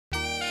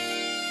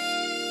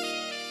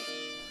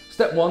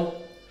Step 1,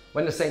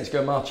 When the Saints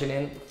Go Marching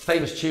In.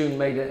 Famous tune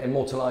made it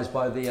immortalised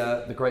by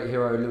the great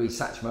hero Louis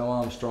Satchmo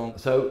Armstrong.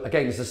 So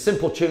again, it's a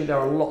simple tune. There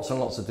are lots and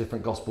lots of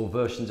different gospel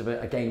versions of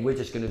it. Again, we're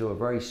just going to do a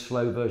very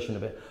slow version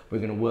of it. We're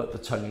going to work the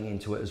tonguing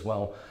into it as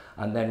well.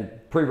 And then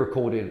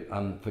pre-recorded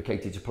for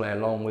Katie to play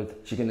along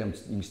with. You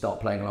can start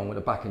playing along with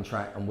a backing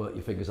track and work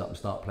your fingers up and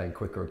start playing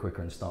quicker and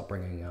quicker and start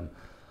bringing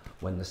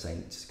When the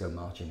Saints Go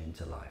Marching In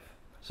to life.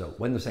 So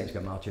When the Saints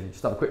Go Marching In,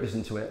 just have a quick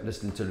listen to it,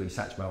 listen to Louis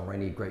Satchmo or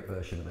any great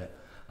version of it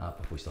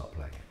before we start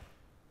playing it.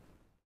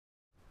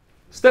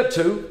 Step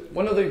 2,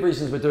 one of the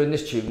reasons we're doing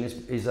this tune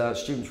is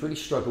students really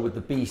struggle with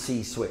the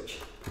BC switch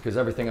because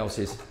everything else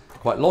is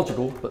quite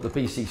logical, but the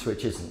BC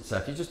switch isn't. So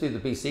if you just do the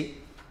BC.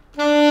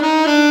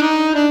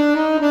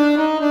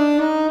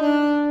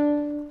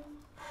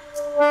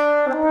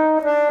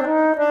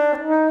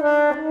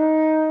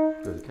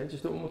 Good, okay,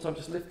 just do it one more time,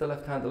 just lift the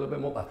left hand a little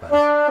bit more, that's better.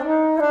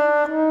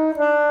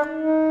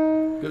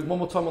 Good, one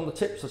more time on the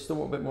tips, I still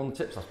want a bit more on the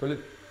tips, that's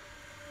brilliant.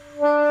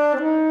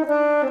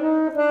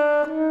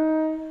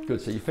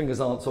 Good, so your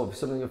fingers aren't some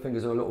of your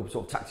fingers are a little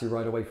sort of taxi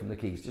ride away from the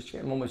keys. Just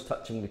get them almost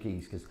touching the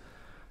keys because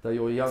though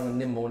you're young and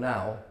nimble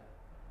now,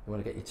 you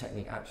want to get your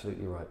technique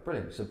absolutely right.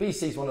 Brilliant. So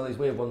BC is one of those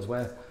weird ones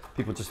where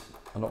people just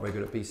are not very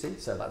good at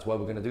BC, so that's why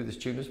we're going to do this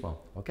tune as well.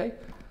 Okay,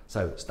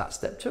 so that's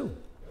step 2.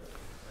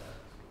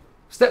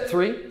 Step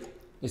 3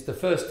 is the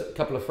first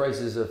couple of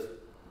phrases of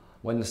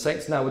When the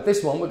Saints. Now with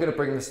this one, we're going to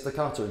bring the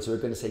staccato in, so we're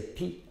going to say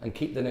P and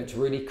keep the notes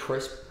really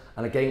crisp.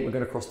 And again, we're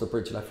going to cross the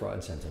bridge left, right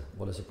and centre.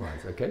 What a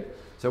surprise, okay?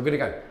 So we're going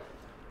to go.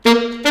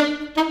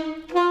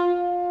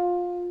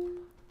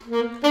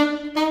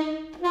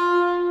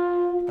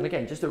 And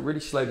again, just do it really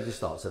slowly to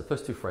start. So the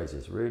first 2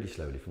 phrases, really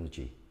slowly from the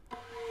G.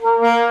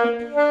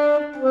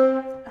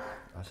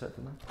 That's it,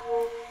 didn't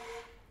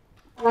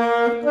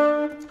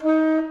I?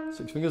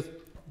 6 fingers.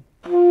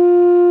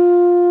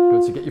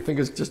 Good, so get your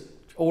fingers just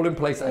all in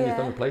place and your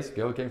thumb in place.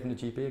 Go again from the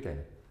GP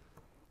again.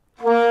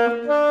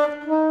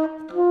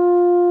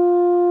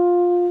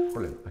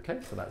 Brilliant. Okay,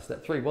 so that's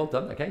step 3. Well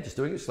done. Okay, just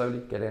doing it slowly,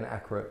 getting it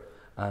accurate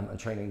and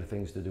training the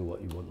things to do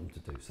what you want them to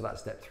do. So that's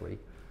step 3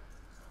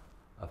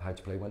 of how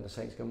to play When the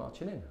Saints Go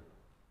Marching In.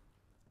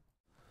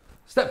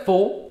 Step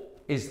 4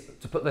 is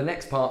to put the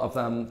next part of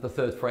the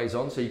 3rd phrase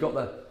on. So you've got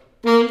the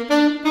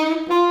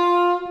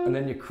and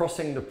then you're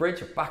crossing the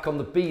bridge back on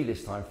the B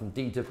this time from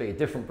D to B, a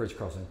different bridge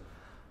crossing.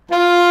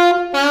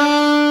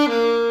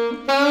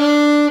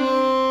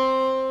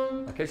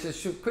 Okay, so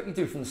just quickly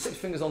do from the 6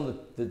 fingers on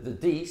the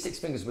D, 6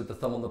 fingers with the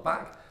thumb on the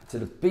back, to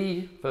the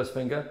B, first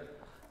finger,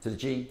 to the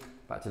G,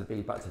 back to the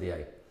B, back to the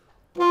A.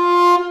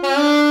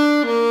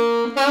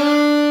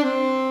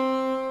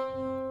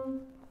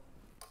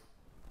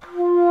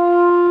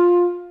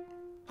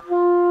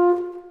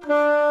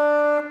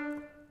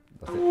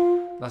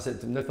 That's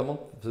it, no thumb on,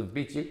 to the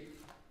B, G.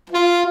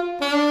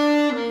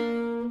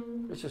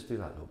 Let's just do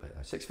that a little bit.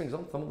 6 fingers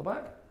on, thumb on the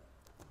back.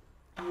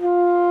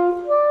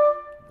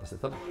 That's the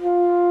thumb.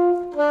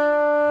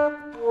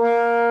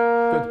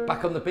 Good,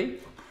 back on the B.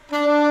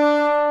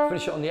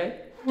 Finish it on the A.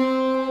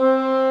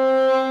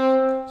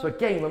 So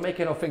again, we're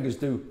making our fingers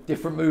do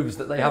different moves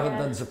that they haven't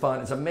done so far.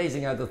 And it's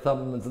amazing how the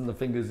thumbs and the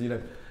fingers, you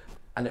know,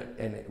 and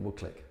it will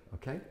click,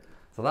 okay?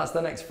 So that's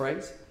the next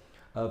phrase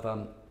of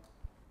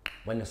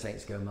When the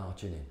Saints Go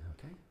Marching In,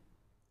 okay?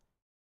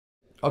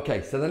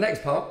 Okay, so the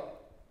next part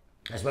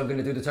is where we're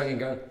going to do the tongue and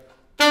go.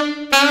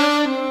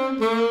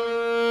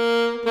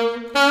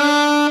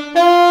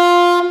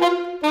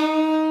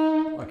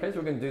 Okay, so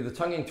we're going to do the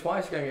tonguing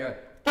twice, going to go.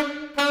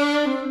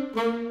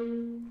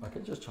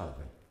 Okay, just try that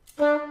thing.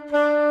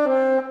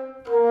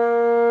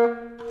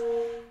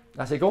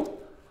 That's it, go on.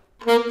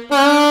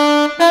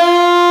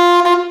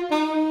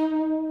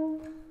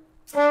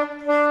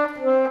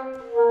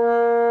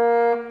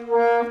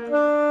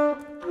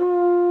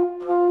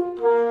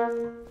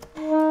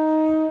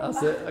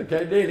 That's it,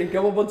 okay, nearly.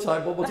 Go one more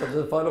time, one more time.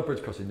 The final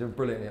bridge crossing, doing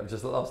brilliantly. I'm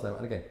just the last note,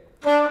 and again.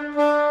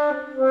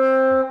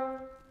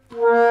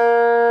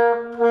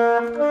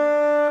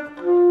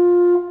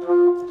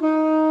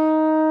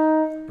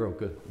 Real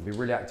good. Be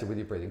really active with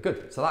your breathing.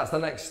 Good. So that's the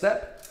next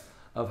step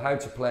of how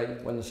to play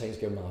When the Saints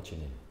Go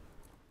Marching In.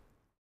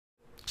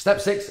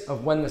 Step 6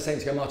 of When the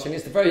Saints Go Marching In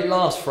is the very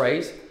last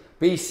phrase.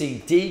 B,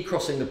 C, D,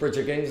 crossing the bridge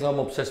again, because I'm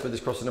obsessed with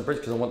this crossing the bridge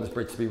because I want this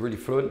bridge to be really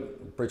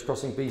fluent. Bridge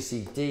crossing, B,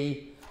 C,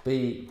 D,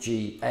 B,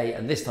 G, A,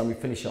 and this time we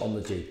finish it on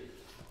the G.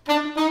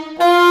 Across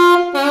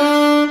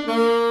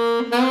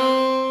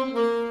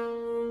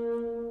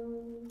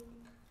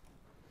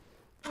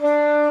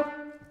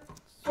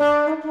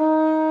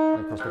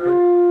the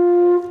bridge.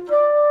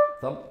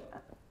 Thumb.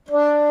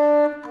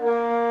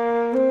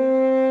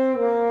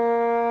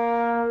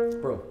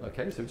 Bro,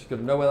 okay, so we've just got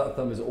to know where that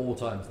thumb is at all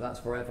times. That's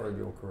forever in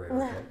your career,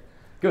 okay?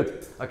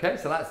 Good, okay,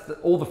 so that's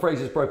all the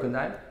phrases broken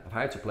down of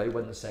how to play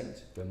When the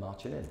Saints Go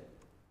Marching In.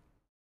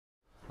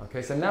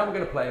 Okay, so now we're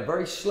going to play a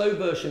very slow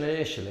version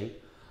initially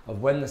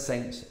of When the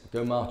Saints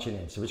Go Marching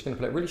In. So we're just going to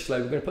play it really slow.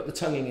 We're going to put the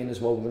tonguing in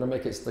as well. We're going to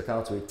make it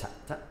staccato, ta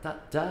ta ta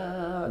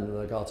ta, and the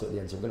legato at the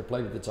end. So we're going to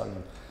play with the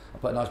tongue I'll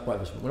put a nice bright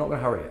voice. We're not going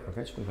to hurry it,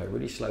 okay? Just going to play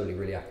really slowly,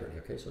 really accurately,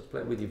 okay? So let's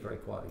play it with you very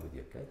quietly with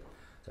you, okay?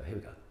 So here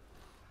we go.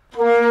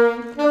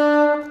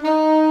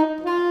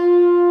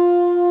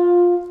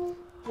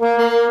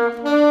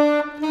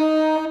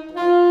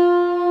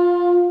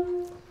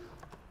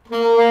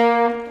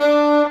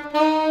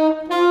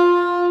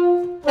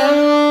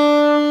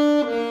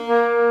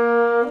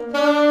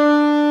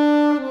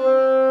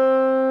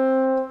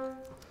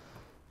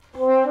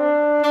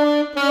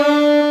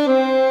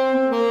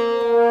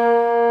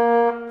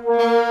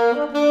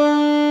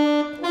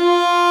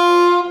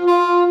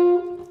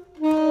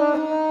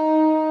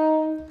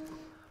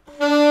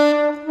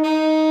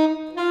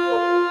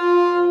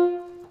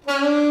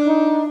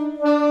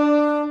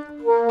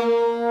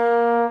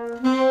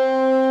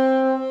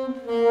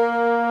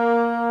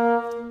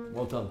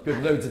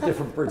 Good, loads of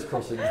different bridge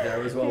crossings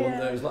there as well. Yeah.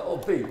 There was like, oh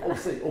B, oh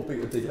C, oh B,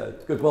 oh D. Yeah.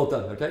 Good, well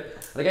done, okay?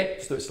 And again,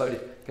 just do it slowly,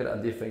 get it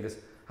under your fingers,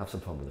 have some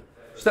fun with it.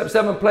 Step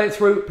 7, play it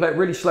through, play it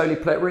really slowly,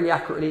 play it really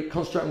accurately,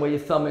 concentrate on where your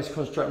thumb is,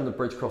 concentrate on the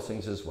bridge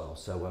crossings as well.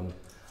 So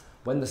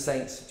when the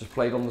Saints just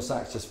played on the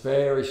sax, just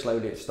very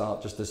slowly at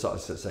start, just to sort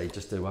of say,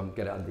 just to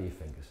get it under your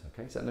fingers,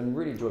 okay? So then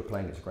really enjoy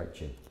playing, it's a great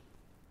tune.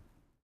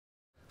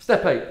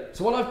 Step 8,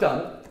 so what I've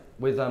done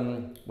with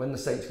When the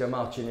Saints Go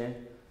Marching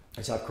In,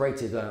 is I've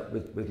created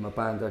with my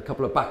band a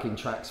couple of backing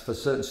tracks for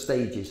certain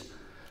stages.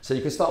 So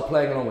you can start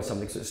playing along with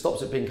something, so it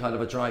stops it being kind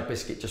of a dry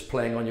biscuit just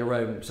playing on your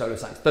own solo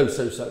sax. Though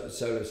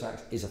solo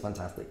sax is a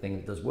fantastic thing,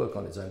 it does work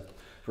on its own.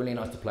 It's really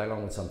nice to play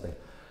along with something.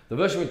 The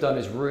version we've done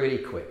is really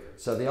quick.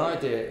 So the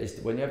idea is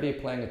that whenever you're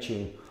playing a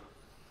tune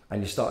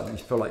and you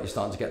feel like you're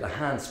starting to get the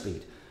hand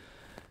speed,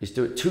 is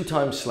do it 2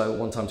 times slow,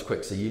 1 time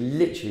quick. So you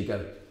literally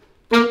go,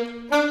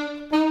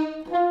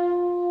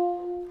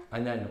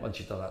 and then once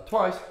you've done that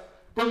twice,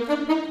 and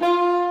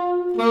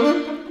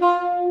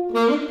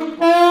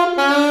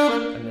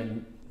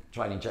then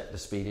try and inject the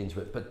speed into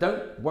it. But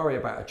don't worry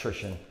about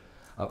attrition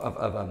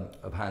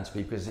of hand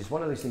speed, because it's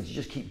one of those things you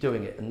just keep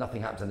doing it and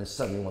nothing happens, and then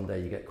suddenly one day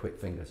you get quick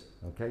fingers.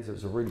 Okay, so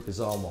it's a really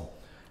bizarre one.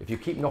 If you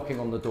keep knocking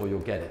on the door, you'll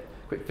get it.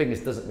 Quick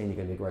fingers doesn't mean you're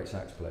going to be a great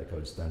sax player,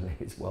 Coach Stanley.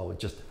 It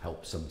just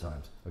helps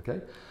sometimes.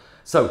 Okay,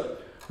 so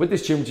with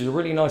this tune, which is a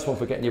really nice one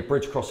for getting your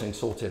bridge crossing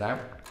sorted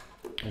out,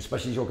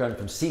 especially as you're going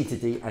from C to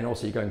D, and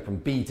also you're going from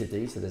B to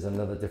D, so there's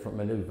another different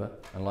maneuver.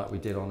 And like we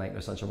did on Ain't No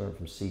Sunshine, we went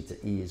from C to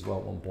E as well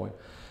at one point.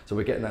 So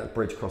we're getting that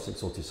bridge crossing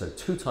sorted. So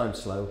 2 times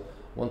slow,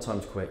 1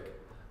 time quick,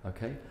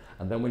 okay?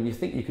 And then when you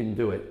think you can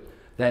do it,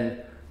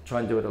 then try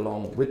and do it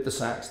along with the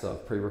sax that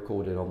I've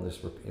pre-recorded on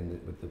this with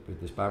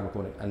this band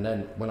recording. And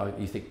then when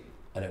you think,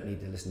 I don't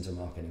need to listen to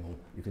Mark anymore,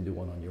 you can do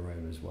one on your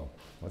own as well,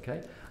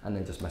 okay? And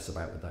then just mess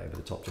about with that over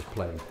the top, just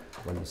playing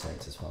When the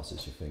Saints as fast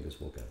as your fingers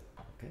will go.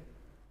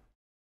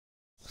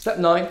 Step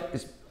 9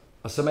 is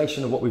a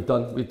summation of what we've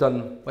done. We've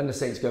done When the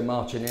Saints Go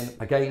Marching In.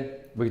 Again,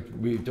 we're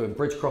doing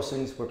bridge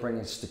crossings, we're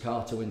bringing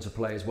staccato into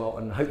play as well,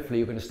 and hopefully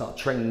you're going to start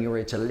training your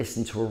ear to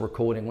listen to a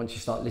recording. Once you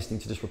start listening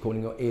to this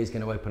recording, your ear is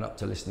going to open up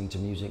to listening to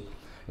music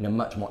in a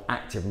much more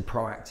active and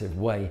proactive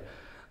way,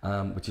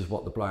 which is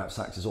what the blowout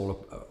sax is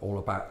all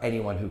about.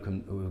 Anyone who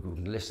can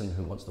listen,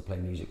 who wants to play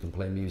music, can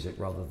play music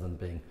rather than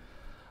being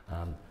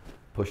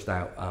pushed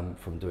out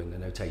from doing the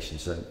notation.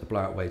 So the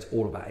blowout way is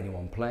all about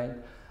anyone playing.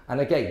 And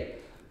again,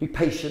 be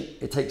patient,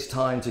 it takes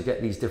time to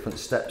get these different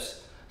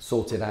steps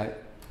sorted out.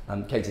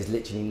 Kate has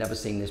literally never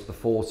seen this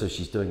before, so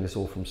she's doing this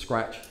all from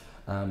scratch.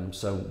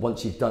 So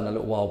once you've done a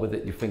little while with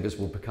it, your fingers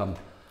will become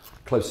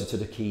closer to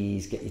the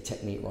keys, get your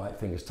technique right,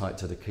 fingers tight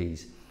to the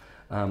keys.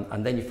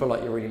 And then you feel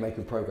like you're really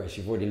making progress.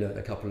 You've already learned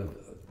a couple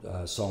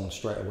of songs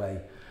straight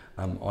away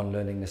on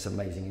learning this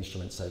amazing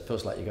instrument. So it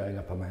feels like you're going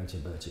up a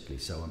mountain vertically.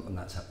 So and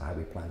that's how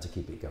we plan to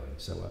keep it going.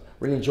 So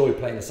really enjoy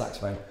playing the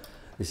saxophone.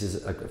 This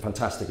is a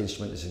fantastic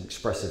instrument. It's an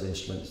expressive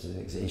instrument.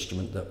 It's an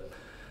instrument that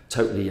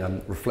totally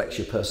reflects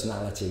your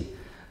personality.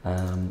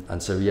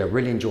 And so yeah,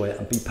 really enjoy it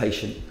and be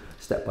patient,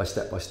 step by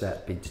step by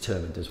step. Be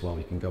determined as well.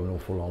 You can go an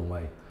awful long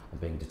way on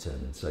being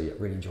determined. So yeah,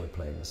 really enjoy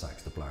playing the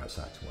sax, the blowout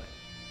sax way.